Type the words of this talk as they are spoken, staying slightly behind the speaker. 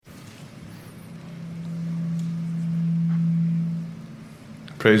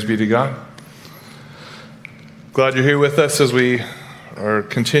Praise be to God. Glad you're here with us as we are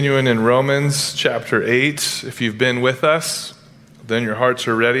continuing in Romans chapter 8. If you've been with us, then your hearts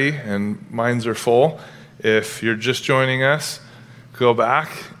are ready and minds are full. If you're just joining us, go back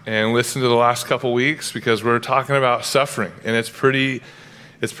and listen to the last couple weeks because we're talking about suffering, and it's pretty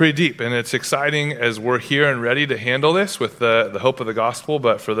deep, and it's exciting as we're here and ready to handle this with the hope of the gospel.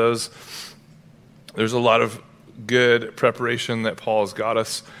 But for those, there's a lot of good preparation that Paul has got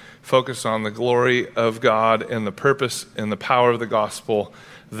us focused on the glory of God and the purpose and the power of the gospel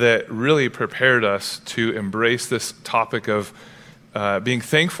that really prepared us to embrace this topic of being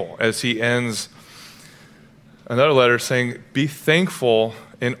thankful, as he ends another letter saying, be thankful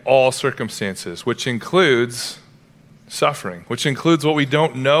in all circumstances, which includes suffering, which includes what we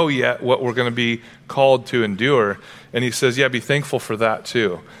don't know yet, what we're going to be called to endure. And he says, yeah, be thankful for that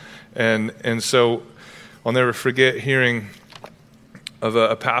too. And so I'll never forget hearing of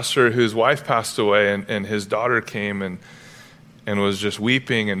a pastor whose wife passed away, and his daughter came and was just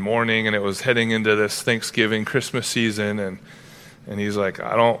weeping and mourning, and it was heading into this Thanksgiving, Christmas season, and he's like,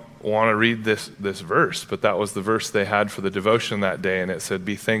 I don't want to read this verse, but that was the verse they had for the devotion that day, and it said,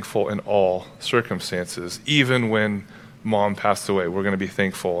 be thankful in all circumstances. Even when mom passed away, we're going to be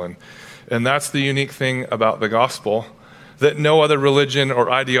thankful. And that's the unique thing about the gospel, that no other religion or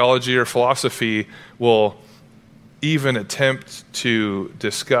ideology or philosophy will even attempt to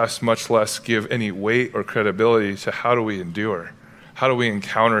discuss, much less give any weight or credibility to how do we endure, how do we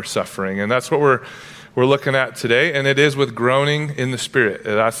encounter suffering. And that's what we're looking at today, and it is with groaning in the Spirit.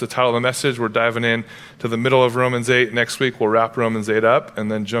 That's the title of the message. We're diving in to the middle of Romans 8. Next week we'll wrap Romans 8 up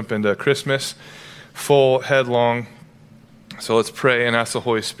and then jump into Christmas, full headlong. So let's pray and ask the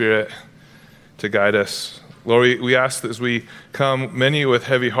Holy Spirit to guide us. Lord, we ask that as we come, many with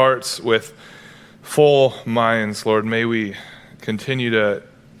heavy hearts, with full minds, Lord, may we continue to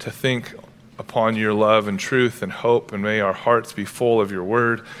think upon your love and truth and hope, and may our hearts be full of your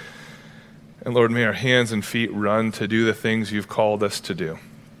word. And Lord, may our hands and feet run to do the things you've called us to do.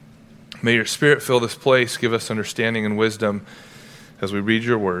 May your Spirit fill this place, give us understanding and wisdom as we read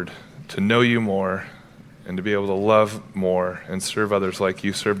your word, to know you more and to be able to love more and serve others like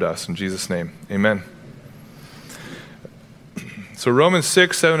you served us. In Jesus' name, amen. So Romans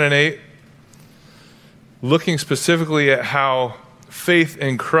 6, 7, and 8, looking specifically at how faith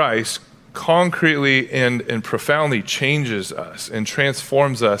in Christ concretely and profoundly changes us and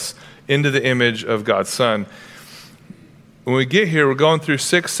transforms us into the image of God's Son. When we get here, we're going through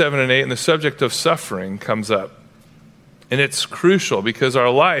 6, 7, and 8, and the subject of suffering comes up. And it's crucial because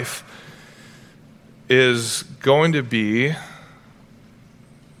our life is going to be,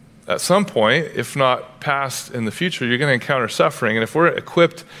 at some point, if not past in the future, you're going to encounter suffering. And if we're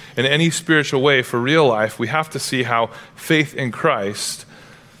equipped in any spiritual way for real life, we have to see how faith in Christ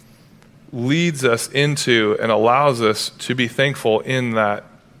leads us into and allows us to be thankful in that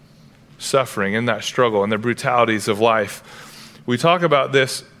suffering, in that struggle, in the brutalities of life. We talk about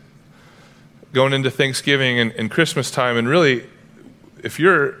this going into Thanksgiving and Christmas time, and really, if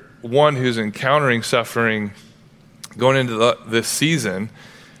you're one who's encountering suffering going into this season,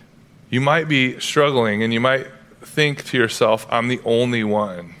 you might be struggling, and you might think to yourself, I'm the only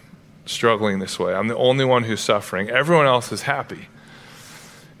one struggling this way. I'm the only one who's suffering. Everyone else is happy.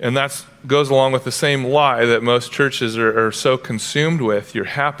 And that goes along with the same lie that most churches are so consumed with, your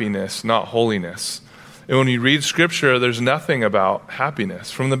happiness, not holiness. And when you read Scripture, there's nothing about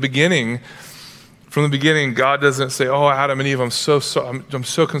happiness. From the beginning, God doesn't say, oh, Adam and Eve, I'm so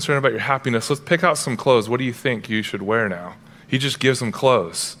concerned about your happiness. Let's pick out some clothes. What do you think you should wear now? He just gives them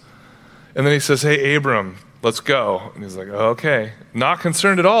clothes. And then he says, hey, Abram, let's go. And he's like, oh, okay. Not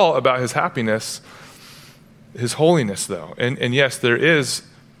concerned at all about his happiness, his holiness, though. And yes, there is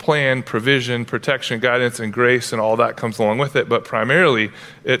plan, provision, protection, guidance, and grace, and all that comes along with it. But primarily,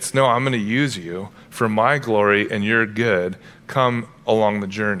 it's, no, I'm going to use you for my glory and your good. Come along the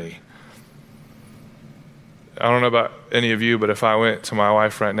journey. I don't know about any of you, but if I went to my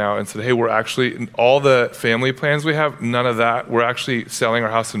wife right now and said, hey, we're actually, all the family plans we have, none of that, we're actually selling our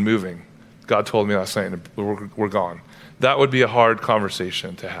house and moving. God told me last night, and we're gone. That would be a hard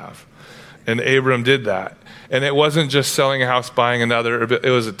conversation to have. And Abram did that. And it wasn't just selling a house, buying another. It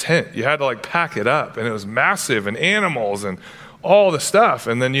was a tent. You had to pack it up, and it was massive, and animals and all the stuff.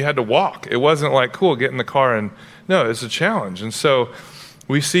 And then you had to walk. It wasn't cool, get in the car. And no, it's a challenge. And so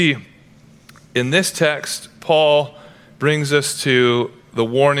we see in this text, Paul brings us to the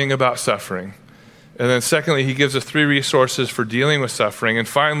warning about suffering. And then secondly, he gives us 3 resources for dealing with suffering. And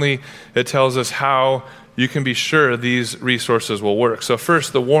finally, it tells us how you can be sure these resources will work. So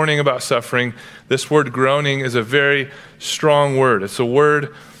first, the warning about suffering. This word groaning is a very strong word. It's a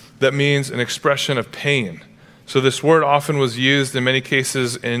word that means an expression of pain. So this word often was used in many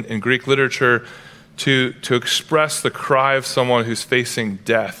cases in Greek literature to express the cry of someone who's facing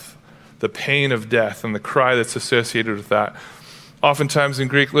death, the pain of death and the cry that's associated with that. Oftentimes in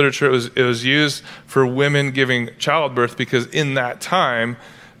Greek literature, it was used for women giving childbirth because in that time,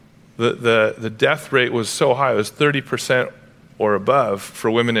 the death rate was so high. It was 30% or above for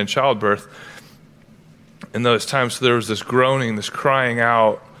women in childbirth in those times. So there was this groaning, this crying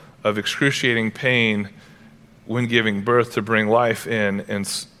out of excruciating pain when giving birth to bring life in, and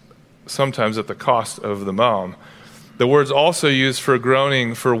sometimes at the cost of the mom. The word's also used for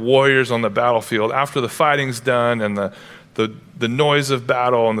groaning for warriors on the battlefield. After the fighting's done and the noise of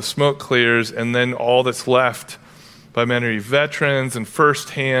battle and the smoke clears, and then all that's left by many veterans and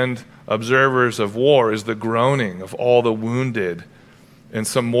first-hand observers of war is the groaning of all the wounded and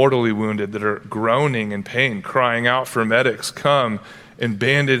some mortally wounded that are groaning in pain, crying out for medics, come and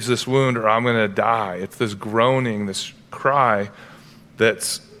bandage this wound or I'm going to die. It's this groaning, this cry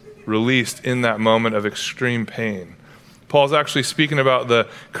that's released in that moment of extreme pain. Paul's actually speaking about the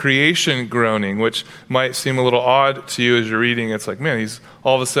creation groaning, which might seem a little odd to you as you're reading. It's like, man,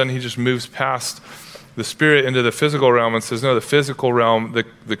 all of a sudden he just moves past the spirit into the physical realm and says, no, the physical realm,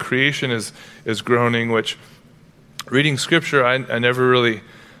 the creation is groaning, which reading scripture I never really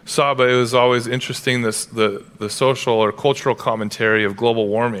saw, but it was always interesting, the social or cultural commentary of global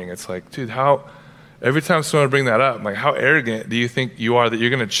warming. It's like, dude, every time someone would bring that up, I'm like, how arrogant do you think you are that you're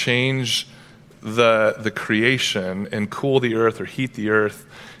going to change the creation and cool the earth or heat the earth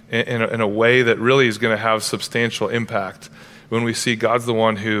in a way that really is going to have substantial impact when we see God's the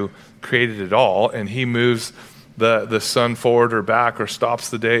one who created it all, and he moves the sun forward or back or stops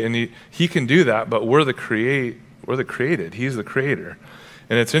the day, and he can do that, but we're the created. He's the creator.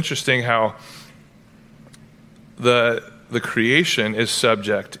 And it's interesting how the creation is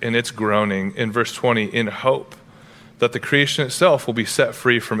subject in its groaning in verse 20 in hope that the creation itself will be set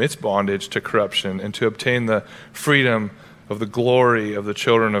free from its bondage to corruption and to obtain the freedom of the glory of the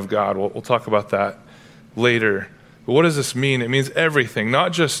children of God. We'll talk about that later. But what does this mean? It means everything,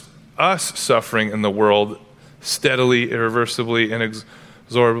 not just us suffering in the world steadily, irreversibly,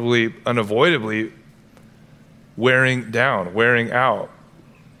 inexorably, unavoidably wearing down, wearing out.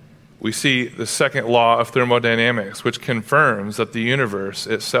 We see the second law of thermodynamics, which confirms that the universe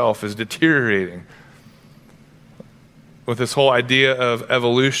itself is deteriorating. With this whole idea of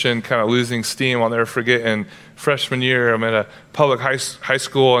evolution kind of losing steam, I'll never forget in freshman year, I'm at a public high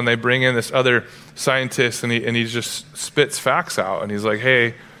school, and they bring in this other scientist, and he just spits facts out, and he's like,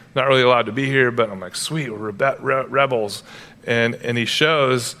 hey, not really allowed to be here, but I'm like, sweet, we're rebels. And he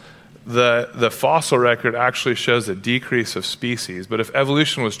shows the fossil record actually shows a decrease of species. But if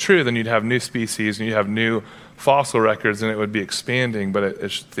evolution was true, then you'd have new species and you'd have new fossil records, and it would be expanding. But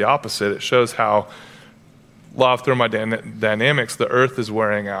it's the opposite. It shows how law of thermodynamics, the earth is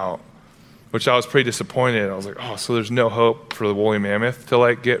wearing out, which I was pretty disappointed. I was like, oh, so there's no hope for the woolly mammoth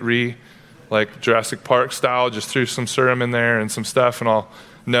to get like Jurassic Park style, just threw some serum in there and some stuff and all.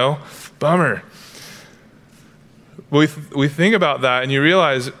 No? Bummer. We think about that, and you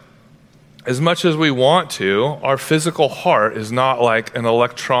realize as much as we want to, our physical heart is not like an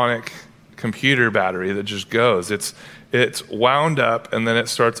electronic computer battery that just goes. It's wound up, and then it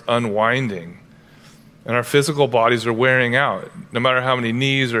starts unwinding. And our physical bodies are wearing out. No matter how many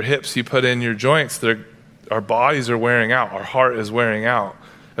knees or hips you put in your joints, our bodies are wearing out. Our heart is wearing out.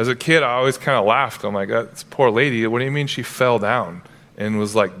 As a kid, I always kind of laughed. I'm like, this poor lady, what do you mean she fell down and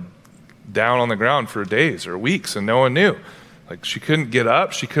was like down on the ground for days or weeks and no one knew? Like she couldn't get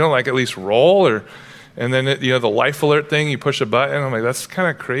up. She couldn't at least roll and then the life alert thing, you push a button. I'm like, that's kind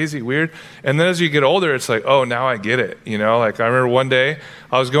of crazy, weird. And then as you get older, it's like, oh, now I get it. Like I remember one day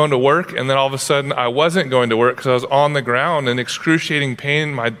I was going to work, and then all of a sudden I wasn't going to work because I was on the ground in excruciating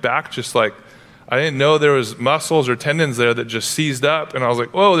pain. My back just I didn't know there was muscles or tendons there that just seized up. And I was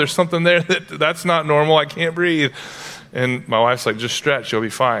like, whoa, there's something there that's not normal. I can't breathe. And my wife's like, just stretch, you'll be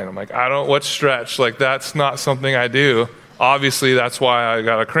fine. I'm like, what's stretch? That's not something I do. Obviously, that's why I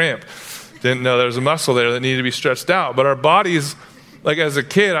got a cramp. Didn't know there was a muscle there that needed to be stretched out. But our bodies, as a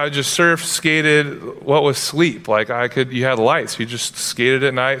kid, I just surfed, skated. What was sleep? You had lights. You just skated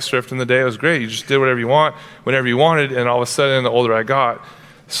at night, surfed in the day. It was great. You just did whatever you want, whenever you wanted. And all of a sudden, the older I got,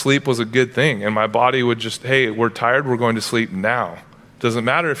 sleep was a good thing. And my body would just, hey, we're tired. We're going to sleep now. Doesn't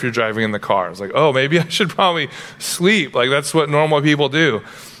matter if you're driving in the car. It's like, oh, maybe I should probably sleep. That's what normal people do.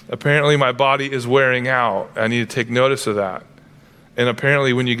 Apparently, my body is wearing out. I need to take notice of that. And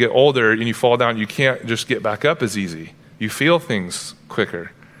apparently when you get older and you fall down, you can't just get back up as easy. You feel things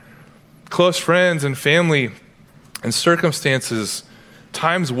quicker. Close friends and family and circumstances,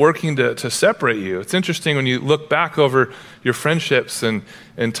 times working to separate you. It's interesting when you look back over your friendships and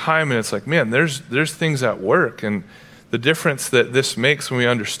time, and it's like, man, there's things at work, and the difference that this makes when we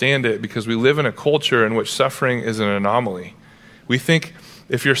understand it, because we live in a culture in which suffering is an anomaly. We think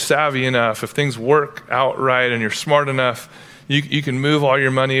if you're savvy enough, if things work out right and you're smart enough, you can move all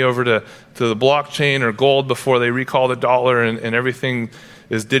your money over to the blockchain or gold before they recall the dollar, and everything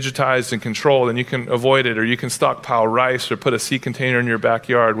is digitized and controlled, and you can avoid it, or you can stockpile rice or put a sea container in your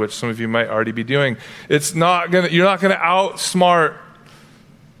backyard, which some of you might already be doing. You're not gonna outsmart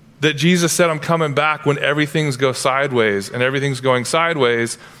that Jesus said, I'm coming back, when everything's go sideways, and everything's going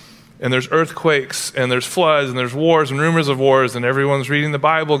sideways, and there's earthquakes, and there's floods, and there's wars and rumors of wars, and everyone's reading the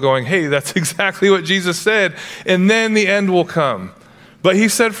Bible going, hey, that's exactly what Jesus said, and then the end will come. But he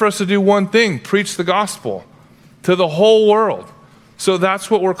said for us to do one thing, preach the gospel to the whole world. So that's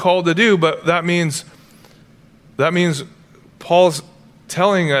what we're called to do, but that means Paul's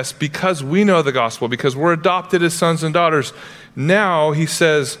telling us, because we know the gospel, because we're adopted as sons and daughters, now he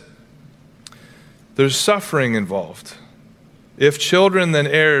says there's suffering involved. If children, then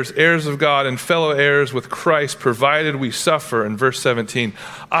heirs, heirs of God and fellow heirs with Christ, provided we suffer, in verse 17.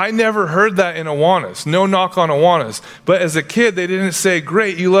 I never heard that in Awanas. No knock on Awanas. But as a kid, they didn't say,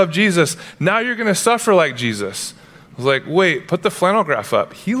 great, you love Jesus. Now you're going to suffer like Jesus. I was like, wait, put the flannel graph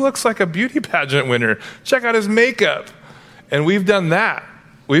up. He looks like a beauty pageant winner. Check out his makeup. And we've done that.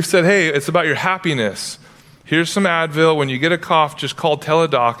 We've said, hey, it's about your happiness. Here's some Advil. When you get a cough, just call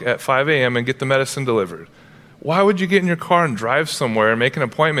Teladoc at 5 a.m. and get the medicine delivered. Why would you get in your car and drive somewhere and make an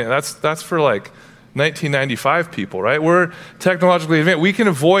appointment? That's for like 1995 people, right? We're technologically advanced. We can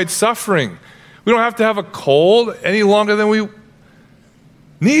avoid suffering. We don't have to have a cold any longer than we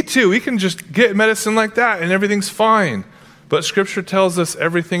need to. We can just get medicine like that and everything's fine. But Scripture tells us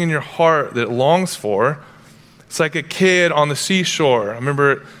everything in your heart that it longs for. It's like a kid on the seashore. I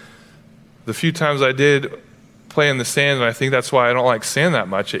remember the few times I did play in the sand, and I think that's why I don't like sand that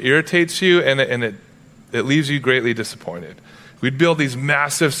much. It irritates you, and it leaves you greatly disappointed. We'd build these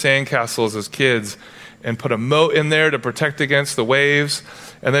massive sandcastles as kids and put a moat in there to protect against the waves,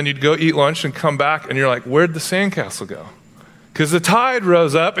 and then you'd go eat lunch and come back, and you're like, where'd the sandcastle go? Because the tide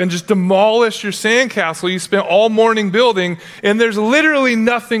rose up and just demolished your sandcastle you spent all morning building, and there's literally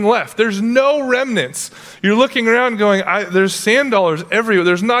nothing left. There's no remnants. You're looking around going, there's sand dollars everywhere.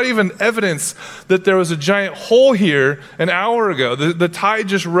 There's not even evidence that there was a giant hole here an hour ago. The tide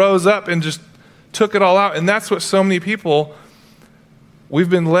just rose up and just took it all out. And that's what so many people, we've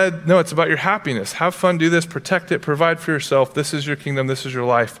been led, no, it's about your happiness. Have fun, do this, protect it, provide for yourself. This is your kingdom, this is your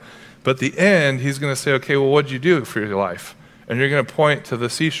life. But at the end, he's going to say, okay, well, what'd you do for your life? And you're going to point to the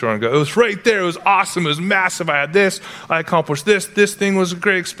seashore and go, it was right there, it was awesome, it was massive, I had this, I accomplished this thing was a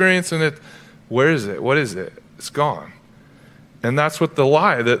great experience, and where is it? What is it? It's gone. And that's what the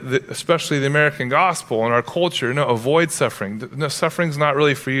lie, that especially the American gospel and our culture, no, avoid suffering. No, suffering's not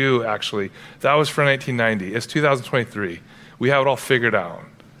really for you, actually. That was for 1990. It's 2023. We have it all figured out.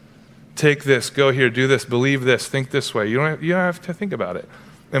 Take this, go here, do this, believe this, think this way. You don't have to think about it.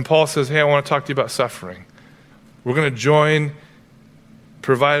 And Paul says, hey, I want to talk to you about suffering. We're going to join,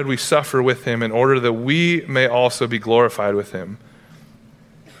 provided we suffer with him, in order that we may also be glorified with him.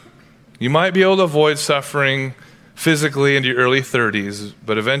 You might be able to avoid suffering physically into your early 30s,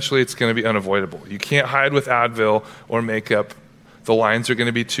 but eventually it's going to be unavoidable. You can't hide with Advil or makeup. The lines are going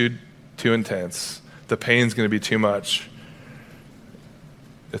to be too intense. The pain's going to be too much.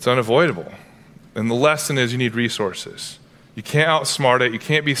 It's unavoidable. And the lesson is you need resources. You can't outsmart it. You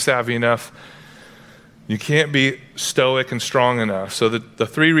can't be savvy enough. You can't be stoic and strong enough. So the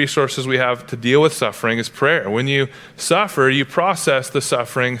three resources we have to deal with suffering is prayer. When you suffer, you process the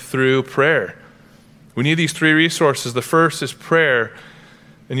suffering through prayer. We need these three resources. The first is prayer.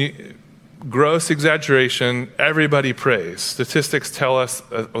 And gross exaggeration, everybody prays. Statistics tell us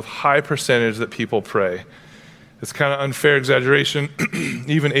a high percentage that people pray. It's kind of unfair exaggeration.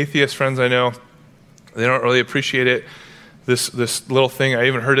 Even atheist friends I know, they don't really appreciate it. This little thing, I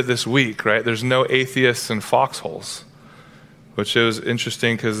even heard it this week, right? There's no atheists in foxholes, which was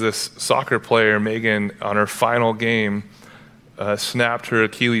interesting because this soccer player, Megan, on her final game, snapped her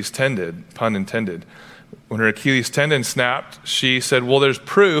Achilles tendon, pun intended. When her Achilles tendon snapped, she said, well, there's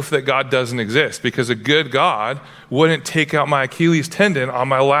proof that God doesn't exist because a good God wouldn't take out my Achilles tendon on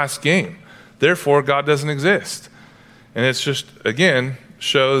my last game. Therefore, God doesn't exist. And it's just, again,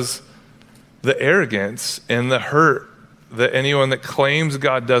 shows the arrogance and the hurt that anyone that claims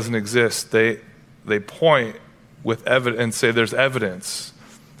God doesn't exist, they point with evidence and say there's evidence,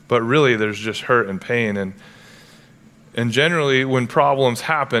 but really there's just hurt and pain. And generally when problems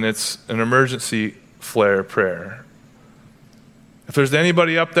happen, it's an emergency flare prayer. If there's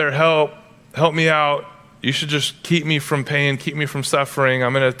anybody up there, help me out. You should just keep me from pain, keep me from suffering.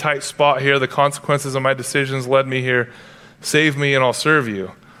 I'm in a tight spot here. The consequences of my decisions led me here. Save me and I'll serve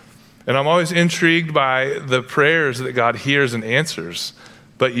you. And I'm always intrigued by the prayers that God hears and answers.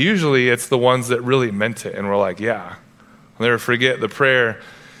 But usually it's the ones that really meant it. And we're like, yeah. I'll never forget the prayer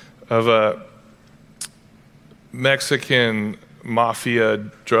of a Mexican mafia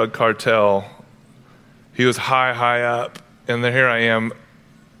drug cartel. He was high up. And then here I am,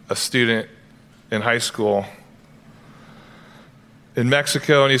 a student in high school in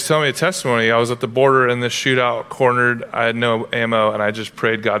Mexico, and he's telling me a testimony. I was at the border in this shootout, cornered. I had no ammo, and I just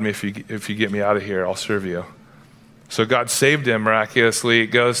prayed, God, if you get me out of here, I'll serve you. So God saved him miraculously. He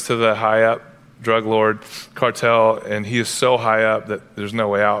goes to the high up drug lord cartel, and he is so high up that there's no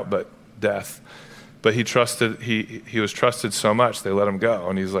way out but death. But he was trusted so much, they let him go.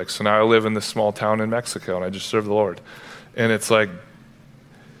 And he's like, so now I live in this small town in Mexico, and I just serve the Lord. And it's like,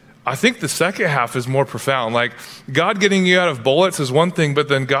 I think the second half is more profound. Like, God getting you out of bullets is one thing, but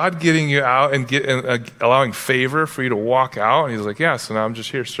then God getting you out and allowing favor for you to walk out. And he's like, yeah, so now I'm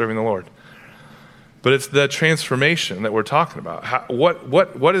just here serving the Lord. But it's the transformation that we're talking about.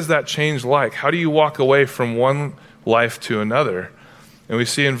 What is that change like? How do you walk away from one life to another? And we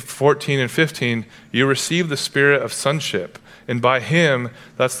see in 14 and 15, you receive the spirit of sonship. And by him,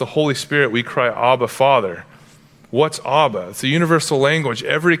 that's the Holy Spirit, we cry, Abba, Father. What's Abba? It's a universal language.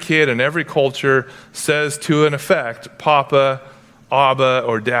 Every kid in every culture says to an effect, Papa, Abba,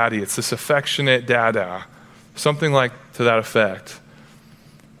 or Daddy. It's this affectionate dada, something like to that effect.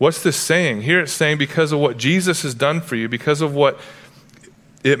 What's this saying? Here it's saying because of what Jesus has done for you, because of what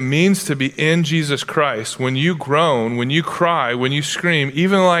it means to be in Jesus Christ, when you groan, when you cry, when you scream,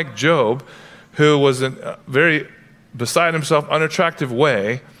 even like Job, who was in a very beside himself, unattractive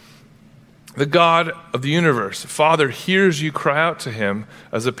way, the God of the universe, Father, hears you cry out to him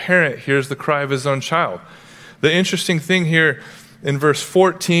as a parent hears the cry of his own child. The interesting thing here in verse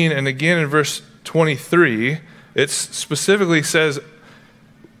 14 and again in verse 23, it specifically says,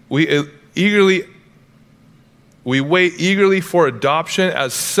 we wait eagerly for adoption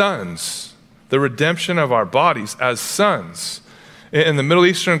as sons, the redemption of our bodies as sons. In the Middle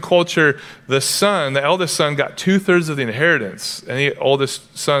Eastern culture, the eldest son, got 2/3 of the inheritance. And the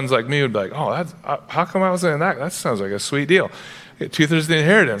oldest sons like me would be like, oh, how come I wasn't in that? That sounds like a sweet deal. Get 2/3 of the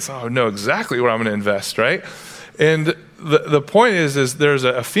inheritance. Oh, I know exactly where I'm going to invest, right? And the point is there's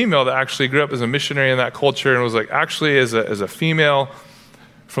a female that actually grew up as a missionary in that culture and was like, actually, as a female,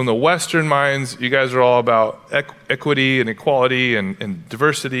 from the Western minds, you guys are all about equity and equality and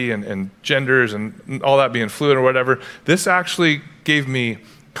diversity and genders and all that being fluid or whatever. This actually gave me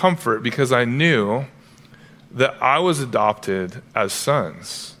comfort because I knew that I was adopted as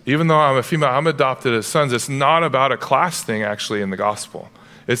sons. Even though I'm a female, I'm adopted as sons. It's not about a class thing actually in the gospel.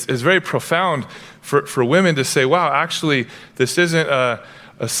 It's very profound for women to say, wow, actually, this isn't a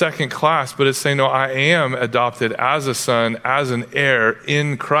second class, but it's saying, no, I am adopted as a son, as an heir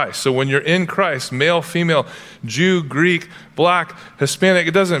in Christ. So when you're in Christ, male, female, Jew, Greek, black, Hispanic,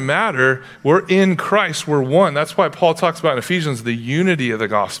 it doesn't matter. We're in Christ. We're one. That's why Paul talks about in Ephesians the unity of the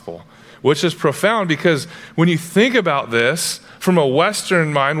gospel, which is profound because when you think about this from a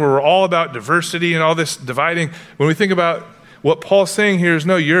Western mind where we're all about diversity and all this dividing, when we think about what Paul's saying here is,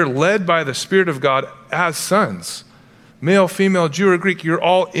 no, you're led by the Spirit of God as sons. Male, female, Jew, or Greek, you're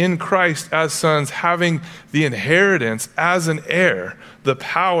all in Christ as sons, having the inheritance as an heir, the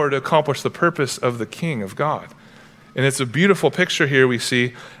power to accomplish the purpose of the King of God. And it's a beautiful picture here we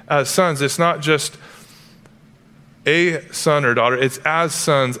see as sons. It's not just a son or daughter, it's as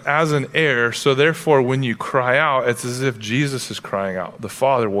sons, as an heir. So therefore, when you cry out, it's as if Jesus is crying out. The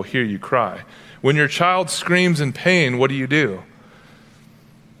Father will hear you cry. When your child screams in pain, what do?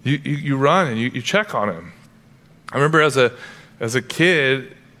 You run and you check on him. I remember as a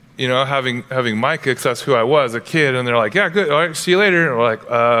kid, having Micah, because that's who I was, a kid, and they're like, yeah, good, all right, see you later. And we're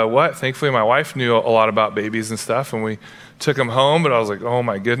like, what? Thankfully, my wife knew a lot about babies and stuff, and we took him home, but I was like, oh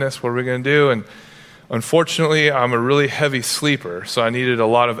my goodness, what are we going to do? And unfortunately, I'm a really heavy sleeper, so I needed a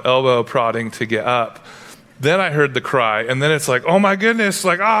lot of elbow prodding to get up. Then I heard the cry, and then it's like, oh my goodness,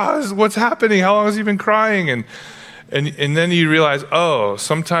 like, what's happening? How long has he been crying? And then you realize,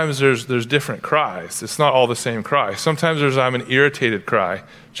 sometimes there's different cries. It's not all the same cry. Sometimes I'm an irritated cry,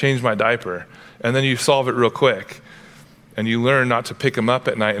 change my diaper, and then you solve it real quick. And you learn not to pick him up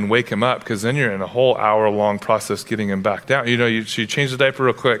at night and wake him up because then you're in a whole hour-long process getting him back down. You change the diaper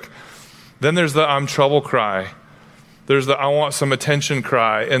real quick. Then there's the I'm trouble cry There's the I want some attention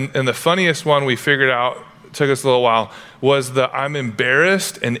cry. And the funniest one we figured out, took us a little while, was the I'm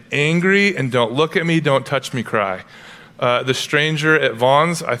embarrassed and angry and don't look at me, don't touch me cry. The stranger at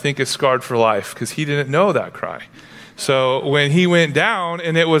Vaughn's, I think, is scarred for life because he didn't know that cry. So when he went down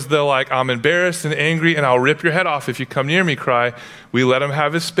and it was the like, I'm embarrassed and angry and I'll rip your head off if you come near me cry, we let him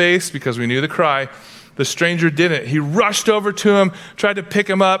have his space because we knew the cry. The stranger didn't. He rushed over to him, tried to pick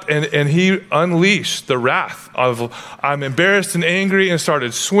him up, and he unleashed the wrath of I'm embarrassed and angry and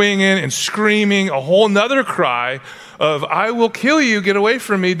started swinging and screaming a whole nother cry of I will kill you, get away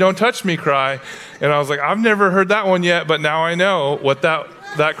from me, don't touch me cry. And I was like, I've never heard that one yet, but now I know what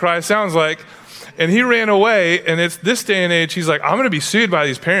that cry sounds like. And he ran away, and it's this day and age, he's like, I'm going to be sued by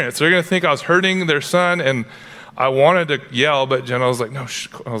these parents. They're going to think I was hurting their son, and I wanted to yell, but Jenna was like, no, shh.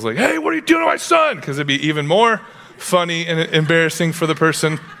 I was like, hey, what are you doing to my son? Because it'd be even more funny and embarrassing for the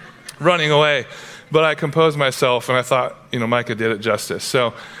person running away. But I composed myself, and I thought, Micah did it justice.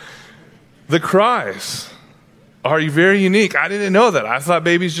 So the cries are very unique. I didn't know that. I thought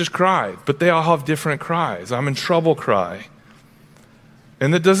babies just cried, but they all have different cries. I'm in trouble cry.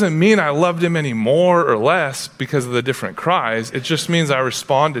 And that doesn't mean I loved him any more or less because of the different cries. It just means I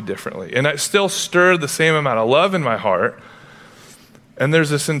responded differently. And it still stirred the same amount of love in my heart. And there's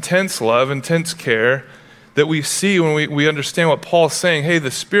this intense love, intense care that we see when we understand what Paul's saying. Hey,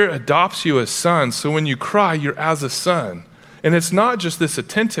 the Spirit adopts you as sons. So when you cry, you're as a son. And it's not just this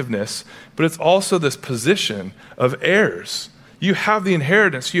attentiveness, but it's also this position of heirs. You have the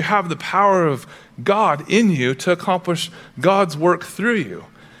inheritance. You have the power of God in you to accomplish God's work through you.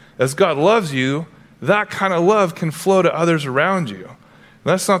 As God loves you, that kind of love can flow to others around you. And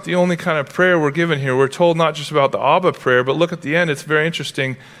that's not the only kind of prayer we're given here. We're told not just about the Abba prayer, but look at the end. It's very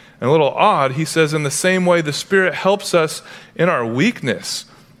interesting and a little odd. He says, in the same way, the Spirit helps us in our weakness.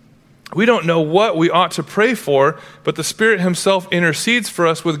 We don't know what we ought to pray for, but the Spirit himself intercedes for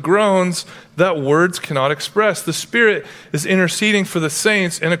us with groans that words cannot express. The Spirit is interceding for the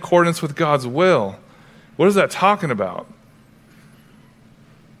saints in accordance with God's will. What is that talking about?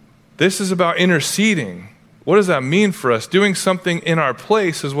 This is about interceding. What does that mean for us? Doing something in our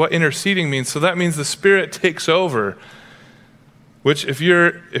place is what interceding means. So that means the Spirit takes over. Which, if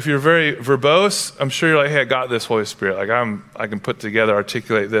you're very verbose, I'm sure you're like, hey, I got this, Holy Spirit. Like I can put together,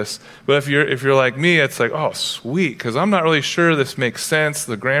 articulate this. But if you're like me, it's like, oh, sweet, because I'm not really sure this makes sense.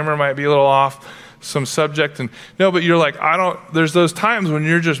 The grammar might be a little off, some subject, and no. But you're like, there's those times when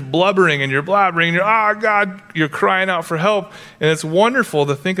you're just blubbering and you're blabbering, and you're, God, you're crying out for help, and it's wonderful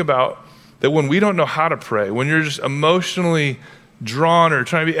to think about that when we don't know how to pray, when you're just emotionally drawn or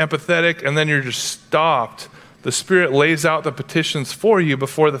trying to be empathetic, and then you're just stopped. The Spirit lays out the petitions for you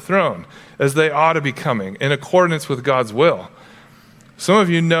before the throne, as they ought to be coming, in accordance with God's will. Some of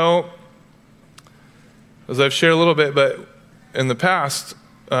you know, as I've shared a little bit, but in the past,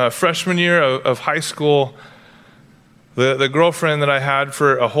 freshman year of high school, the girlfriend that I had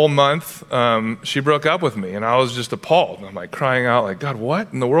for a whole month, she broke up with me, and I was just appalled. I'm like crying out, like, God,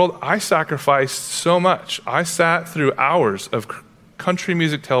 what in the world? I sacrificed so much. I sat through hours of country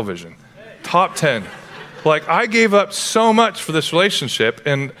music television, top 10. Like, I gave up so much for this relationship,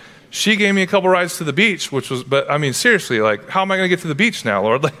 and she gave me a couple rides to the beach, seriously, like, how am I going to get to the beach now,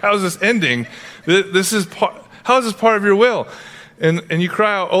 Lord? Like, how is this ending? How is this part of your will? And you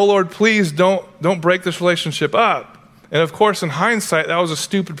cry out, oh, Lord, please don't break this relationship up. And of course, in hindsight, that was a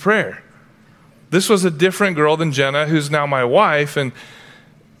stupid prayer. This was a different girl than Jenna, who's now my wife, and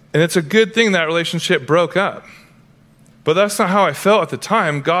it's a good thing that relationship broke up. But that's not how I felt at the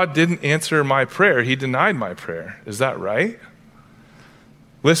time. God didn't answer my prayer. He denied my prayer. Is that right?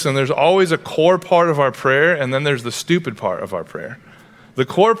 Listen, there's always a core part of our prayer, and then there's the stupid part of our prayer. The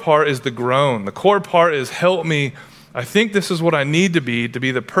core part is the groan. The core part is, help me. I think this is what I need to be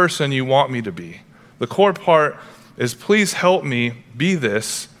the person you want me to be. The core part is, please help me be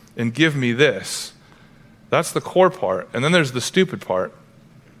this and give me this. That's the core part. And then there's the stupid part.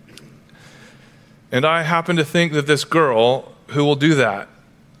 And I happen to think that this girl who will do that,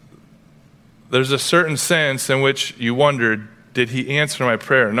 there's a certain sense in which you wondered, did he answer my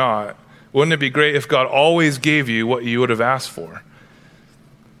prayer or not? Wouldn't it be great if God always gave you what you would have asked for?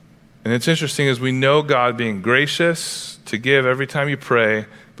 And it's interesting as we know God being gracious to give every time you pray,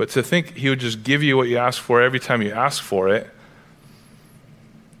 but to think he would just give you what you ask for every time you ask for it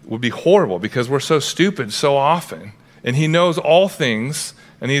would be horrible because we're so stupid so often. And he knows all things,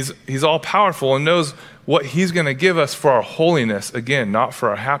 and he's all powerful and knows what he's going to give us for our holiness, again, not for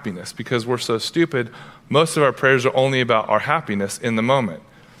our happiness, because we're so stupid. Most of our prayers are only about our happiness in the moment.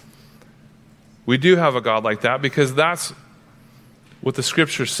 We do have a God like that because that's what the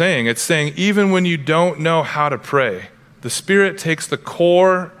scripture's saying. It's saying even when you don't know how to pray, the Spirit takes the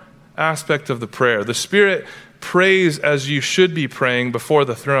core aspect of the prayer. The Spirit prays as you should be praying before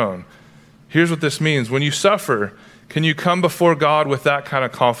the throne. Here's what this means. When you suffer, can you come before God with that kind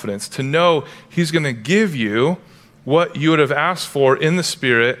of confidence to know he's going to give you what you would have asked for in the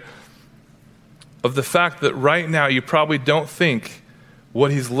Spirit, of the fact that right now you probably don't think what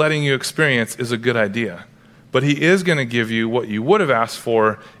he's letting you experience is a good idea. But he is going to give you what you would have asked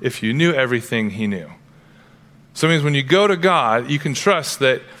for if you knew everything he knew. So it means when you go to God, you can trust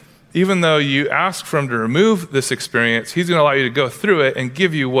that even though you ask for him to remove this experience, he's going to allow you to go through it and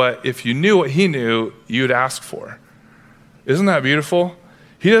give you what, if you knew what he knew, you'd ask for. Isn't that beautiful?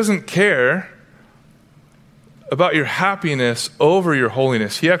 He doesn't care about your happiness over your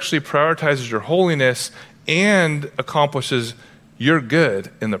holiness. He actually prioritizes your holiness and accomplishes your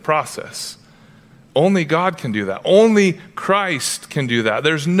good in the process. Only God can do that. Only Christ can do that.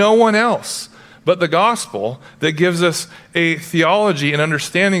 There's no one else but the gospel that gives us a theology and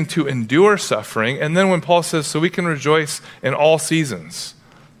understanding to endure suffering. And then when Paul says, so we can rejoice in all seasons.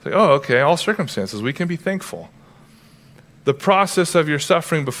 It's like, oh, okay, all circumstances, we can be thankful. The process of your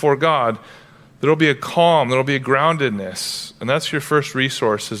suffering before God, there'll be a calm, there'll be a groundedness. And that's your first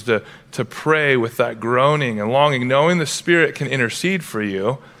resource, is to pray with that groaning and longing, knowing the Spirit can intercede for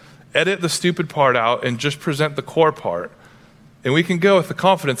you, edit the stupid part out, and just present the core part. And we can go with the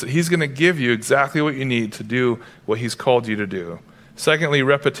confidence that he's going to give you exactly what you need to do what he's called you to do. Secondly,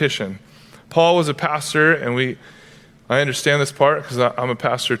 repetition. Paul was a pastor, and I understand this part because I'm a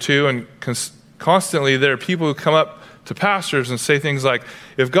pastor too, and constantly there are people who come up to pastors and say things like,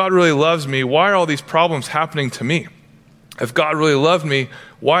 if God really loves me, why are all these problems happening to me? If God really loved me,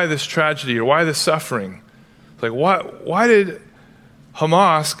 why this tragedy or why this suffering? It's like, why did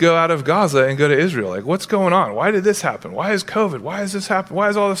Hamas go out of Gaza and go to Israel? Like, what's going on? Why did this happen? Why is COVID? Why is this happen? Why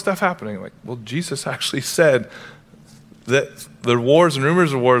is all this stuff happening? Like, well, Jesus actually said that the wars and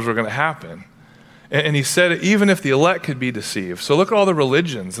rumors of wars were going to happen. And he said, even if the elect could be deceived. So look at all the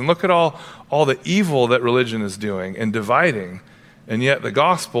religions and look at all the evil that religion is doing and dividing. And yet the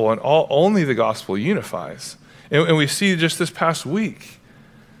gospel and only the gospel unifies. And we see just this past week,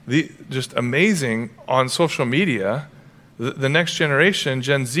 just amazing on social media, the next generation,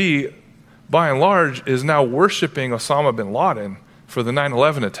 Gen Z, by and large, is now worshiping Osama bin Laden for the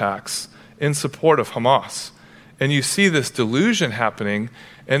 9/11 attacks in support of Hamas. And you see this delusion happening.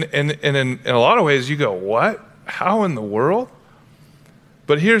 And in a lot of ways, you go, what? How in the world?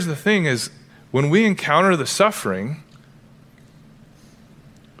 But here's the thing is, when we encounter the suffering,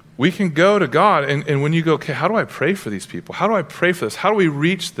 we can go to God. And when you go, okay, how do I pray for these people? How do I pray for this? How do we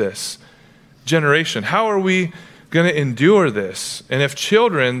reach this generation? How are we going to endure this? And if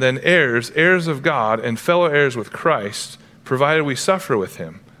children, then heirs of God and fellow heirs with Christ, provided we suffer with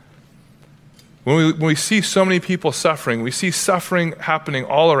him. When we see so many people suffering, we see suffering happening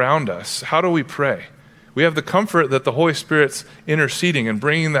all around us, how do we pray? We have the comfort that the Holy Spirit's interceding and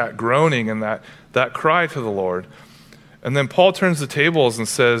bringing that groaning and that cry to the Lord. And then Paul turns the tables and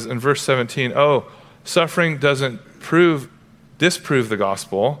says in verse 17, suffering doesn't disprove the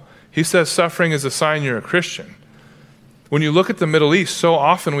gospel. He says suffering is a sign you're a Christian. When you look at the Middle East, so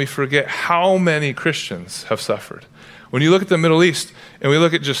often we forget how many Christians have suffered. When you look at the Middle East and we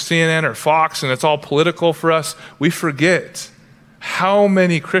look at just CNN or Fox and it's all political for us, we forget how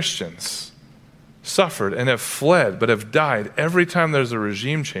many Christians suffered and have fled but have died every time there's a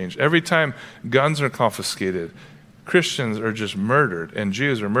regime change, every time guns are confiscated. Christians are just murdered and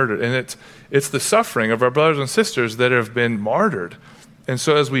Jews are murdered. And it's the suffering of our brothers and sisters that have been martyred. And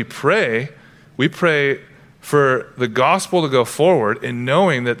so as we pray for the gospel to go forward in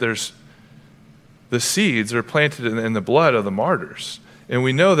knowing that the seeds are planted in the blood of the martyrs. And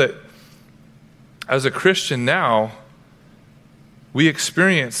we know that as a Christian now, we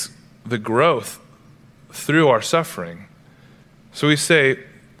experience the growth through our suffering. So he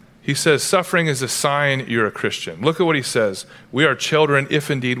says, suffering is a sign you're a Christian. Look at what he says. We are children if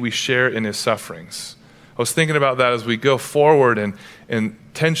indeed we share in his sufferings. I was thinking about that as we go forward and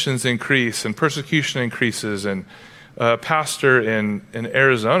tensions increase and persecution increases. And a pastor in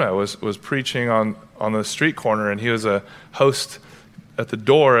Arizona was preaching on the street corner, and he was a host at the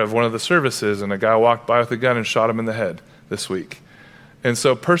door of one of the services, and a guy walked by with a gun and shot him in the head this week. And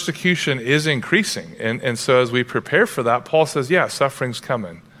so persecution is increasing. And so as we prepare for that, Paul says, yeah, suffering's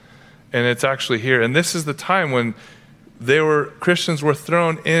coming. And it's actually here. And this is the time when Christians were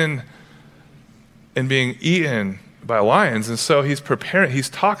thrown in and being eaten by lions. And so he's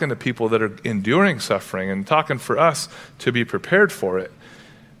talking to people that are enduring suffering and talking for us to be prepared for it.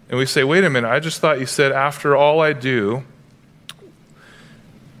 And we say, wait a minute, I just thought you said after all I do,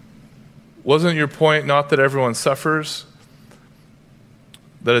 wasn't your point not that everyone suffers?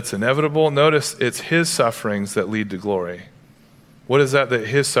 that it's inevitable. Notice it's his sufferings that lead to glory. What is that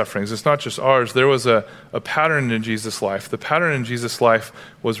his sufferings? It's not just ours. There was a pattern in Jesus' life. The pattern in Jesus' life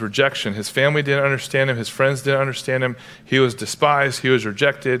was rejection. His family didn't understand him. His friends didn't understand him. He was despised. He was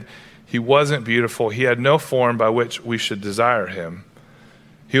rejected. He wasn't beautiful. He had no form by which we should desire him.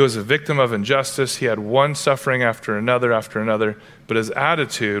 He was a victim of injustice. He had one suffering after another, but his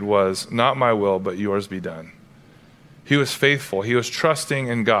attitude was, not my will, but yours be done. He was faithful. He was trusting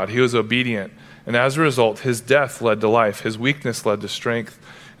in God. He was obedient. And as a result, his death led to life. His weakness led to strength.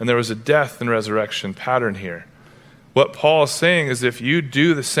 And there was a death and resurrection pattern here. What Paul is saying is if you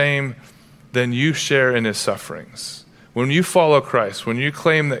do the same, then you share in his sufferings. When you follow Christ, when you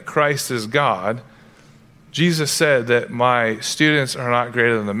claim that Christ is God, Jesus said that my students are not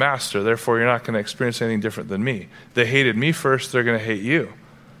greater than the master, therefore you're not going to experience anything different than me. They hated me first, they're going to hate you.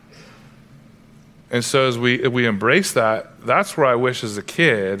 And so as we embrace that, that's where I wish as a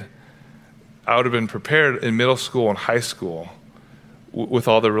kid I would have been prepared in middle school and high school with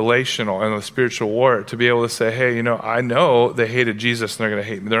all the relational and the spiritual war to be able to say, hey, I know they hated Jesus and they're going to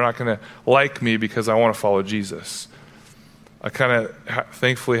hate me. They're not going to like me because I want to follow Jesus. I kind of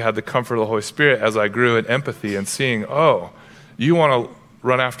thankfully had the comfort of the Holy Spirit as I grew in empathy and seeing, you want to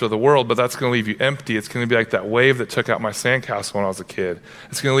run after the world, but that's going to leave you empty. It's going to be like that wave that took out my sandcastle when I was a kid.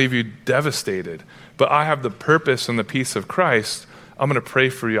 It's going to leave you devastated. But I have the purpose and the peace of Christ. I'm going to pray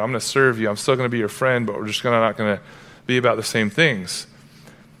for you. I'm going to serve you. I'm still going to be your friend, but we're just not going to be about the same things.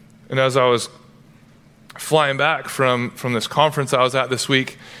 And as I was flying back from this conference I was at this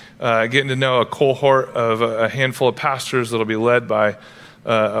week, getting to know a cohort of a handful of pastors that'll be led by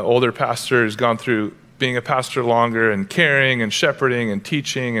an older pastor who's gone through being a pastor longer and caring and shepherding and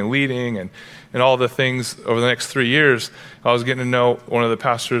teaching and leading and all the things over the next 3 years. I was getting to know one of the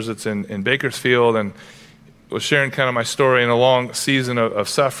pastors that's in Bakersfield and was sharing kind of my story in a long season of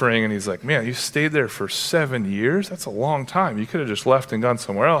suffering. And he's like, man, you stayed there for 7 years? That's a long time. You could have just left and gone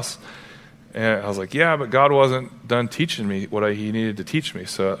somewhere else. And I was like, yeah, but God wasn't done teaching me what he needed to teach me.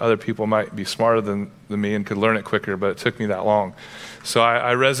 So other people might be smarter than me and could learn it quicker, but it took me that long. So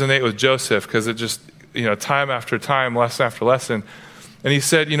I resonate with Joseph because it just, time after time, lesson after lesson. And he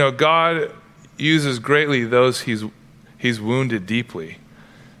said, God uses greatly those he's wounded deeply.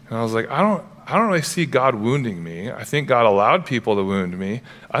 And I was like, I don't really see God wounding me. I think God allowed people to wound me.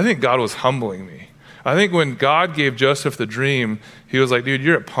 I think God was humbling me. I think when God gave Joseph the dream, he was like, dude,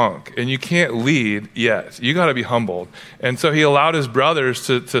 you're a punk, and you can't lead yet. You got to be humbled. And so he allowed his brothers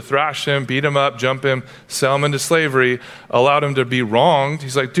to thrash him, beat him up, jump him, sell him into slavery, allowed him to be wronged.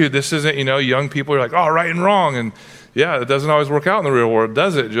 He's like, dude, this isn't, young people are like, oh, right and wrong. And yeah, it doesn't always work out in the real world,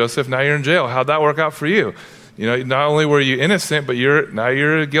 does it, Joseph? Now you're in jail. How'd that work out for you? Not only were you innocent, but now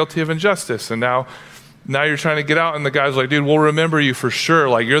you're guilty of injustice. And now you're trying to get out, and the guy's like, dude, we'll remember you for sure.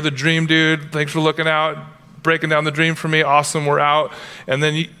 Like, you're the dream dude. Thanks for looking out, breaking down the dream for me. Awesome, we're out. And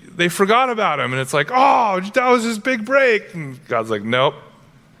then they forgot about him, and it's like, oh, that was his big break. And God's like, nope,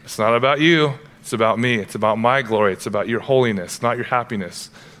 it's not about you. It's about me. It's about my glory. It's about your holiness, not your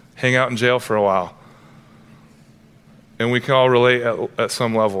happiness. Hang out in jail for a while. And we can all relate at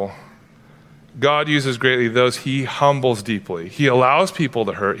some level. God uses greatly those he humbles deeply. He allows people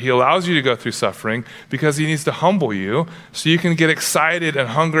to hurt. He allows you to go through suffering because he needs to humble you so you can get excited and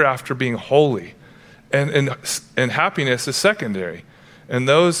hunger after being holy. And happiness is secondary. And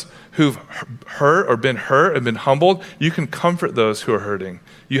those who've hurt or been hurt and been humbled, you can comfort those who are hurting.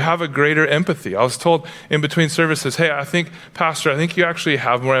 You have a greater empathy. I was told in between services, hey, Pastor, I think you actually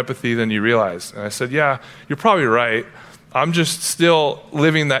have more empathy than you realize. And I said, yeah, you're probably right. I'm just still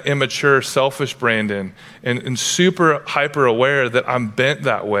living that immature, selfish Brandon and super hyper aware that I'm bent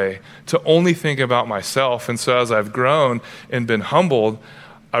that way to only think about myself. And so as I've grown and been humbled,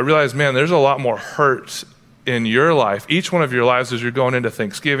 I realized, man, there's a lot more hurt in your life. Each one of your lives as you're going into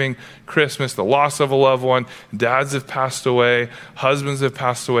Thanksgiving, Christmas, the loss of a loved one, dads have passed away, husbands have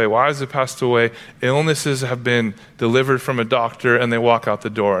passed away, wives have passed away, illnesses have been delivered from a doctor and they walk out the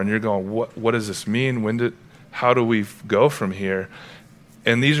door and you're going, what does this mean? How do we go from here?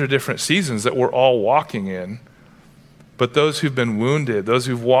 And these are different seasons that we're all walking in. But those who've been wounded, those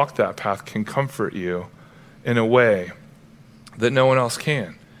who've walked that path can comfort you in a way that no one else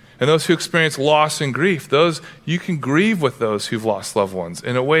can. And those who experience loss and grief, you can grieve with those who've lost loved ones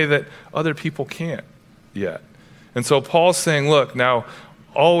in a way that other people can't yet. And so Paul's saying, look, now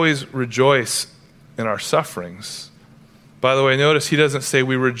always rejoice in our sufferings. By the way, notice he doesn't say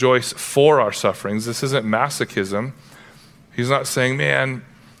we rejoice for our sufferings. This isn't masochism. He's not saying, man,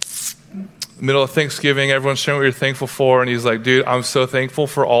 middle of Thanksgiving, everyone's sharing what you're thankful for. And he's like, dude, I'm so thankful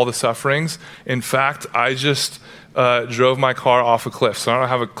for all the sufferings. In fact, I just drove my car off a cliff. So I don't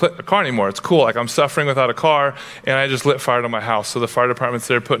have a car anymore. It's cool. Like I'm suffering without a car, and I just lit fire to my house. So the fire department's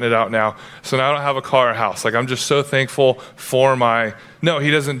there putting it out now. So now I don't have a car or house. Like I'm just so thankful for my... No,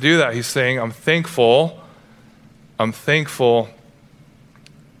 he doesn't do that. He's saying, I'm thankful I'm thankful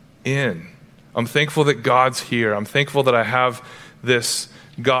that God's here. I'm thankful that I have this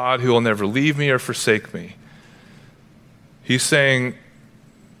God who will never leave me or forsake me. He's saying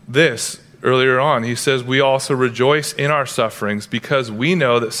this earlier on. He says, we also rejoice in our sufferings because we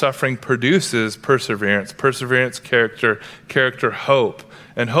know that suffering produces perseverance, character, hope.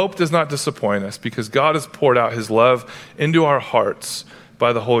 And hope does not disappoint us because God has poured out his love into our hearts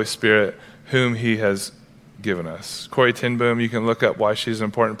by the Holy Spirit whom he has given us. Corrie ten Boom, you can look up why she's an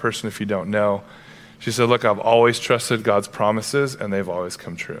important person if you don't know. She said, look, I've always trusted God's promises and they've always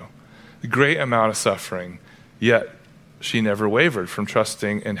come true. A great amount of suffering, yet she never wavered from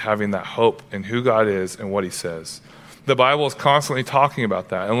trusting and having that hope in who God is and what he says. The Bible is constantly talking about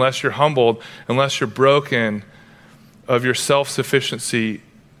that. Unless you're humbled, unless you're broken of your self-sufficiency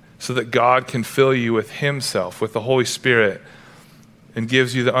so that God can fill you with himself, with the Holy Spirit, and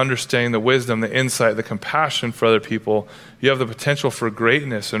gives you the understanding, the wisdom, the insight, the compassion for other people, you have the potential for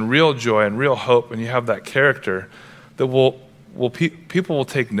greatness and real joy and real hope, and you have that character that people will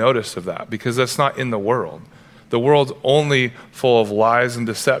take notice of that because that's not in the world. The world's only full of lies and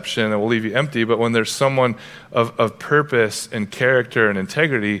deception and will leave you empty, but when there's someone of purpose and character and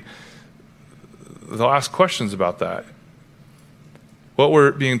integrity, they'll ask questions about that. What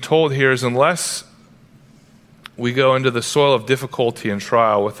we're being told here is unless we go into the soil of difficulty and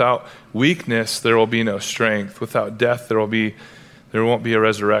trial, without weakness, there will be no strength. Without death, there won't be a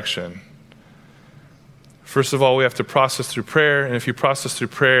resurrection. First of all, we have to process through prayer, and if you process through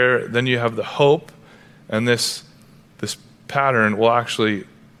prayer, then you have the hope, and this pattern will actually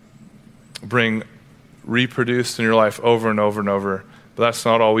bring reproduced in your life over and over and over. But that's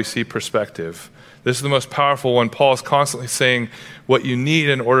not all. We see perspective. This is the most powerful one. Paul is constantly saying what you need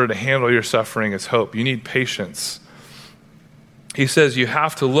in order to handle your suffering is hope. You need patience. He says you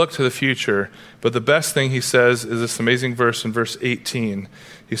have to look to the future, but the best thing he says is this amazing verse in verse 18.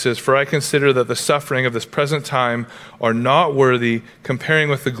 He says, for I consider that the suffering of this present time are not worthy comparing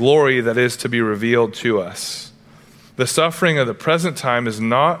with the glory that is to be revealed to us. The suffering of the present time is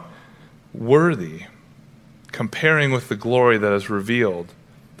not worthy comparing with the glory that is revealed,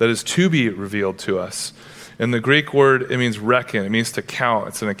 that is to be revealed to us. In the Greek word, it means reckon. It means to count.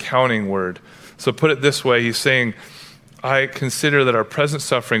 It's an accounting word. So put it this way, he's saying, I consider that our present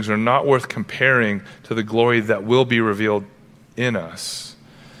sufferings are not worth comparing to the glory that will be revealed in us.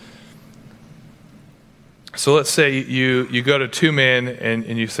 So let's say you go to two men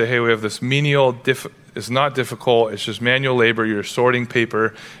and you say, hey, we have this menial, it's not difficult, it's just manual labor, you're sorting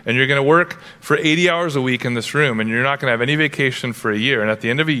paper, and you're going to work for 80 hours a week in this room, and you're not going to have any vacation for a year. And at the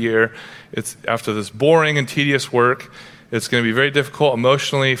end of a year, it's after this boring and tedious work, it's going to be very difficult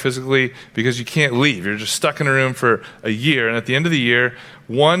emotionally, physically, because you can't leave. You're just stuck in a room for a year. And at the end of the year,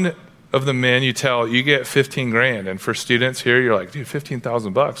 one of the men you tell, you get 15 grand. And for students here, you're like, dude,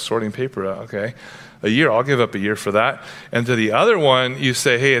 $15,000 sorting paper, okay. A year, I'll give up a year for that. And to the other one, you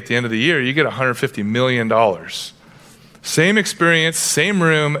say, hey, at the end of the year, you get $150 million. Same experience, same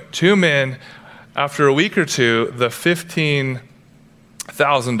room, two men. After a week or two, the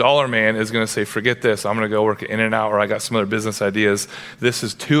 $15,000 man is going to say, forget this. I'm going to go work at In-N-Out, or I got some other business ideas. This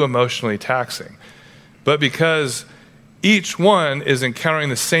is too emotionally taxing. But because each one is encountering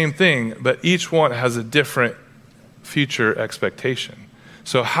the same thing, but each one has a different future expectation.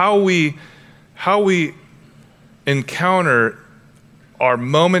 So how we encounter our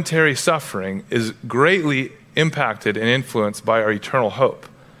momentary suffering is greatly impacted and influenced by our eternal hope.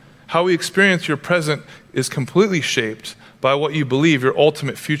 How we experience your present is completely shaped by what you believe your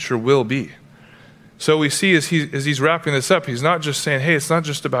ultimate future will be. So we see as he's wrapping this up, he's not just saying, hey, it's not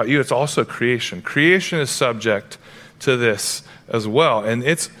just about you, it's also creation. Creation is subject to this as well, and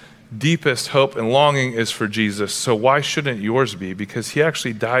its deepest hope and longing is for Jesus. So why shouldn't yours be? Because he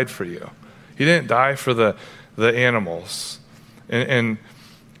actually died for you. He didn't die for the animals. And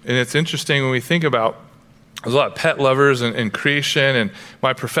it's interesting when we think about, there's a lot of pet lovers and creation, and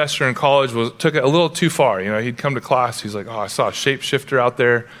my professor in college took it a little too far. You know, he'd come to class, he's like, oh, I saw a shapeshifter out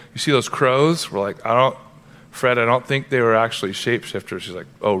there. You see those crows? We're like, Fred, I don't think they were actually shapeshifters. She's like,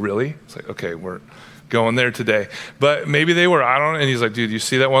 oh, really? It's like, okay, we're going there today. But maybe they were, I don't know. And he's like, dude, you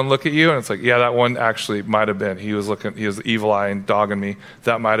see that one look at you? And it's like, yeah, that one actually might have been. He was the evil eye and dogging me.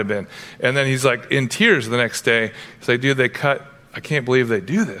 That might have been. And then he's like in tears the next day. He's like, dude, I can't believe they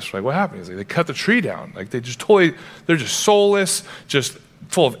do this. Like, what happened? He's like, they cut the tree down. Like, they're just soulless, just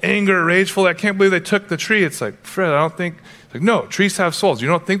full of anger, rageful. I can't believe they took the tree. It's like, Fred, I don't think, like, no, trees have souls. You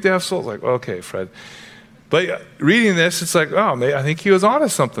don't think they have souls? Like, okay, Fred. But reading this, it's like, oh, man, I think he was onto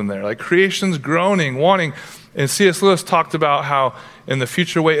something there. Like creation's groaning, wanting. And C.S. Lewis talked about how in the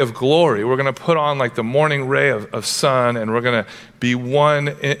future way of glory, we're going to put on like the morning ray of sun, and we're going to be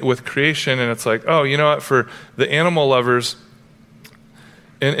one with creation. And it's like, oh, you know what? For the animal lovers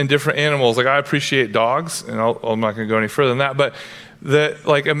and different animals, like I appreciate dogs, and I'm not going to go any further than that. But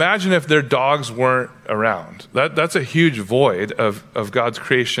like imagine if their dogs weren't around. That's a huge void of God's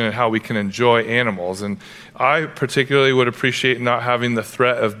creation and how we can enjoy animals. And I particularly would appreciate not having the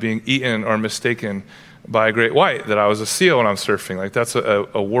threat of being eaten or mistaken by a great white, that I was a seal when I'm surfing. Like that's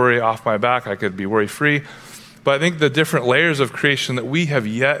a worry off my back. I could be worry-free. But I think the different layers of creation that we have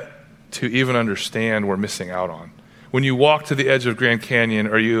yet to even understand we're missing out on. When you walk to the edge of Grand Canyon,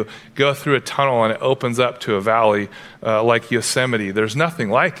 or you go through a tunnel and it opens up to a valley like Yosemite, there's nothing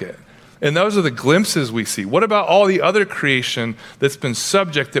like it. And those are the glimpses we see. What about all the other creation that's been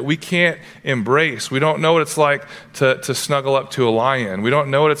subject that we can't embrace? We don't know what it's like to snuggle up to a lion. We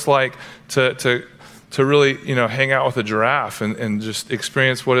don't know what it's like to really, hang out with a giraffe and just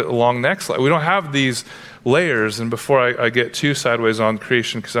experience what a long neck's like. We don't have these layers. And before I get too sideways on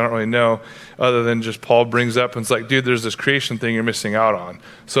creation, because I don't really know, other than just Paul brings up and it's like, dude, there's this creation thing you're missing out on.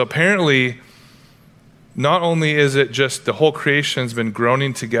 So apparently, not only is it just the whole creation's been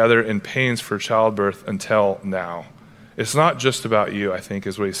groaning together in pains for childbirth until now. It's not just about you, I think,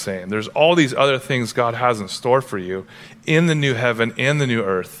 is what he's saying. There's all these other things God has in store for you in the new heaven and the new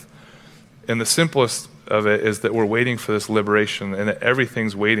earth. And the simplest of it is that we're waiting for this liberation, and that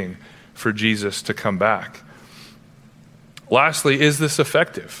everything's waiting for Jesus to come back. Lastly, is this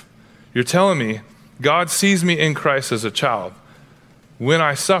effective? You're telling me God sees me in Christ as a child. When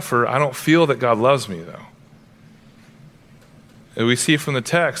I suffer, I don't feel that God loves me, though. And we see from the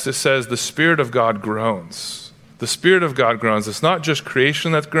text, it says the Spirit of God groans. The Spirit of God groans. It's not just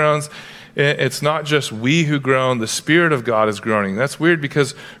creation that groans. It's not just we who groan. The Spirit of God is groaning. That's weird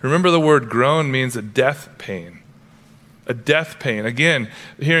because remember the word groan means a death pain. A death pain. Again,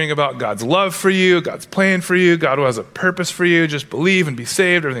 hearing about God's love for you, God's plan for you, God who has a purpose for you, just believe and be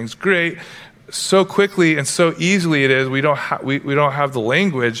saved, everything's great. So quickly and so easily it is, we don't have the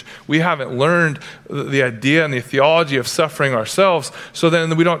language. We haven't learned the idea and the theology of suffering ourselves, so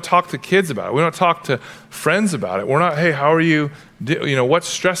then we don't talk to kids about it. We don't talk to friends about it. We're not, hey, how are you? What's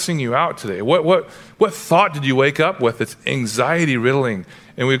stressing you out today? What thought did you wake up with? It's anxiety riddling.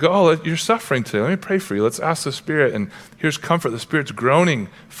 And we go, oh, you're suffering today. Let me pray for you. Let's ask the Spirit. And here's comfort. The Spirit's groaning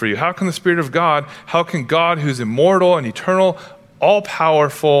for you. How can the Spirit of God, how can God who's immortal and eternal,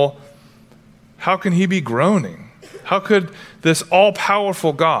 all-powerful, how can he be groaning? How could this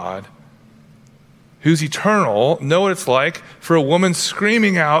all-powerful God, who's eternal, know what it's like for a woman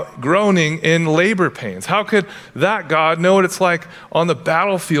screaming out, groaning in labor pains? How could that God know what it's like on the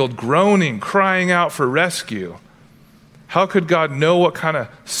battlefield, groaning, crying out for rescue? How could God know what kind of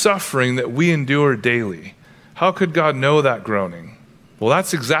suffering that we endure daily? How could God know that groaning? Well,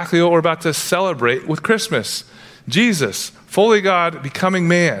 that's exactly what we're about to celebrate with Christmas. Jesus, fully God, becoming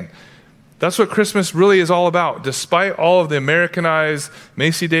man. That's what Christmas really is all about. Despite all of the Americanized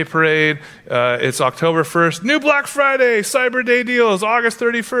Macy Day Parade, it's October 1st, new Black Friday, Cyber Day deals, August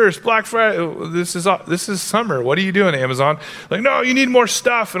 31st, Black Friday. This is summer. What are you doing, Amazon? Like, no, you need more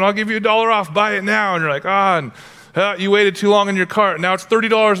stuff, and I'll give you $1 off. Buy it now. And you're like, and you waited too long in your cart. Now it's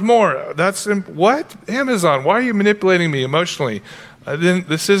 $30 more. What? Amazon, why are you manipulating me emotionally?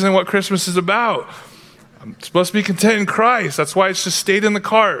 This isn't what Christmas is about. I'm supposed to be content in Christ. That's why it's just stayed in the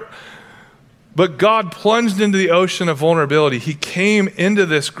cart. But God plunged into the ocean of vulnerability. He came into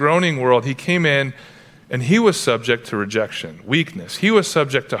this groaning world. He came in and he was subject to rejection, weakness. He was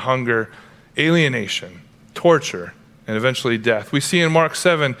subject to hunger, alienation, torture, and eventually death. We see in Mark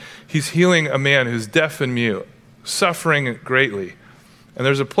 7, he's healing a man who's deaf and mute, suffering greatly. And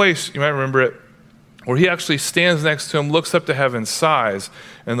there's a place, you might remember it, where he actually stands next to him, looks up to heaven, sighs.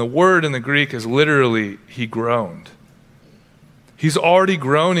 And the word in the Greek is literally, he groaned. He's already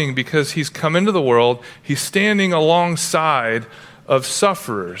groaning because he's come into the world. He's standing alongside of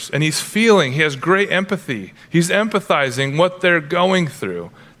sufferers, and he's feeling, he has great empathy. He's empathizing what they're going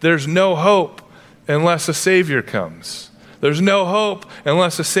through. There's no hope unless a Savior comes. There's no hope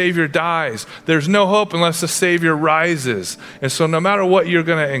unless a Savior dies. There's no hope unless a Savior rises. And so no matter what you're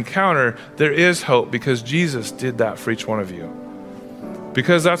going to encounter, there is hope because Jesus did that for each one of you.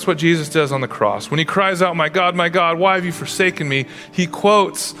 Because that's what Jesus does on the cross. When he cries out, my God, why have you forsaken me? He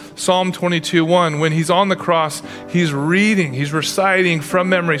quotes Psalm 22:1. When he's on the cross, he's reciting from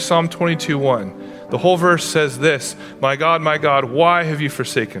memory Psalm 22:1. The whole verse says this, my God, why have you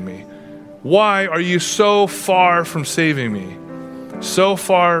forsaken me? Why are you so far from saving me? So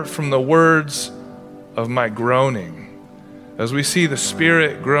far from the words of my groaning. As we see the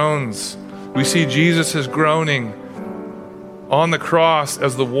Spirit groans, we see Jesus is groaning on the cross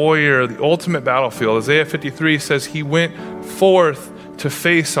as the warrior, the ultimate battlefield. Isaiah 53 says he went forth to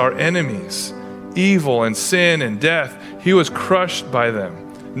face our enemies, evil and sin and death. He was crushed by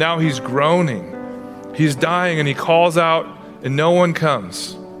them. Now he's groaning. He's dying and he calls out and no one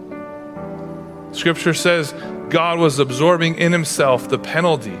comes. Scripture says God was absorbing in himself the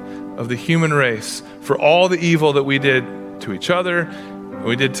penalty of the human race for all the evil that we did to each other, and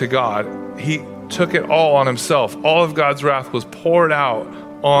we did to God. He took it all on himself. All of God's wrath was poured out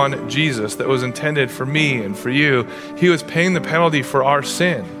on Jesus that was intended for me and for you. He was paying the penalty for our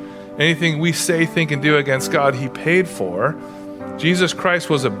sin. Anything we say, think, and do against God, he paid for. Jesus Christ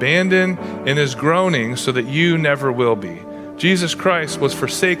was abandoned in his groaning so that you never will be. Jesus Christ was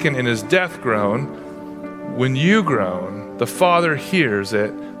forsaken in his death groan. When you groan, the Father hears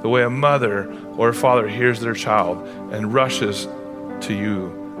it the way a mother or a father hears their child and rushes to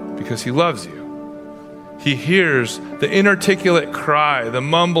you because he loves you. He hears the inarticulate cry, the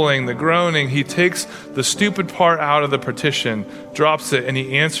mumbling, the groaning. He takes the stupid part out of the petition, drops it, and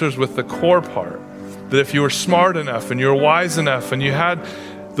he answers with the core part. That if you were smart enough and you were wise enough and you had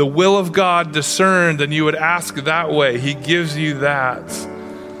the will of God discerned and you would ask that way, he gives you that.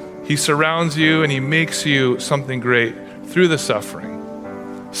 He surrounds you and he makes you something great through the suffering.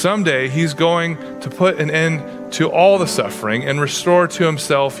 Someday he's going to put an end to all the suffering and restore to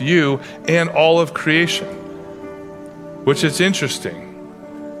himself you and all of creation. Which is interesting.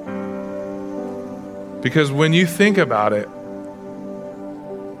 Because when you think about it,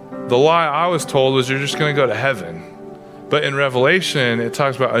 the lie I was told was you're just going to go to heaven. But in Revelation, it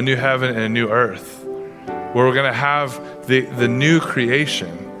talks about a new heaven and a new earth, where we're going to have the new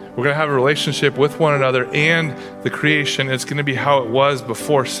creation. We're going to have a relationship with one another and the creation. It's going to be how it was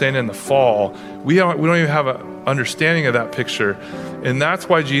before sin and the fall. We don't even have an understanding of that picture. And that's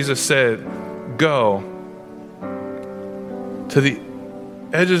why Jesus said, go to the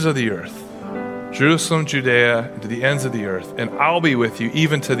edges of the earth, Jerusalem, Judea, to the ends of the earth, and I'll be with you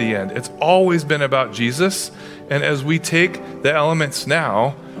even to the end. It's always been about Jesus. And as we take the elements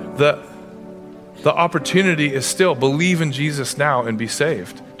now, the opportunity is still believe in Jesus now and be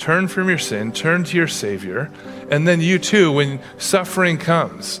saved. Turn from your sin, turn to your Savior, and then you too, when suffering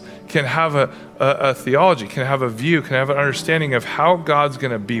comes, can have a theology, can have a view, can have an understanding of how God's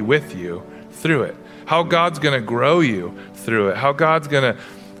going to be with you through it, how God's going to grow you through it, how God's going to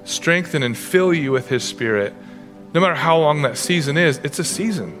strengthen and fill you with his Spirit. No matter how long that season is, it's a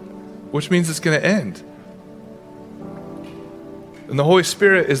season, which means it's going to end. And the Holy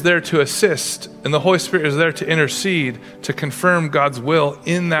Spirit is there to assist, and the Holy Spirit is there to intercede, to confirm God's will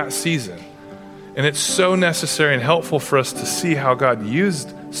in that season. And it's so necessary and helpful for us to see how God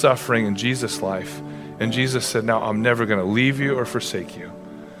used suffering in Jesus' life. And Jesus said, now I'm never going to leave you or forsake you.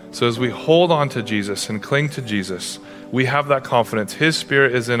 So as we hold on to Jesus and cling to Jesus, we have that confidence. His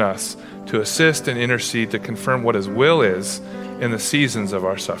Spirit is in us to assist and intercede, to confirm what his will is in the seasons of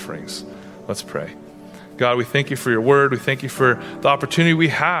our sufferings. Let's pray. God, we thank you for your word. We thank you for the opportunity we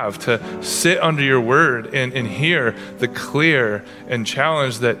have to sit under your word and hear the clear and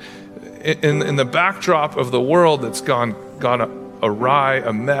challenge that in the backdrop of the world that's gone awry,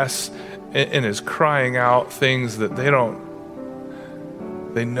 a mess, and is crying out things that they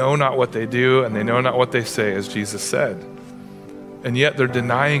know not what they do and they know not what they say, as Jesus said. And yet they're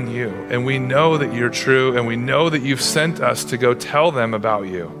denying you. And we know that you're true, and we know that you've sent us to go tell them about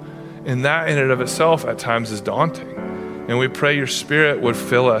you. And that in and of itself at times is daunting. And we pray your Spirit would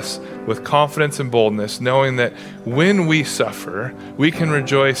fill us with confidence and boldness, knowing that when we suffer, we can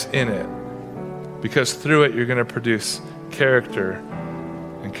rejoice in it. Because through it, you're going to produce character,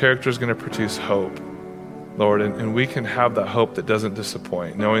 and character is going to produce hope, Lord. And we can have that hope that doesn't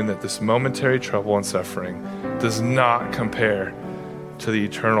disappoint, knowing that this momentary trouble and suffering does not compare to the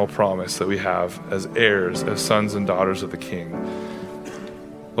eternal promise that we have as heirs, as sons and daughters of the King.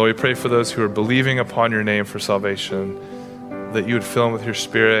 Lord, we pray for those who are believing upon your name for salvation, that you would fill them with your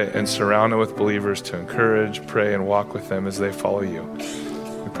Spirit and surround them with believers to encourage, pray, and walk with them as they follow you.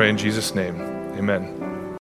 We pray in Jesus' name. Amen.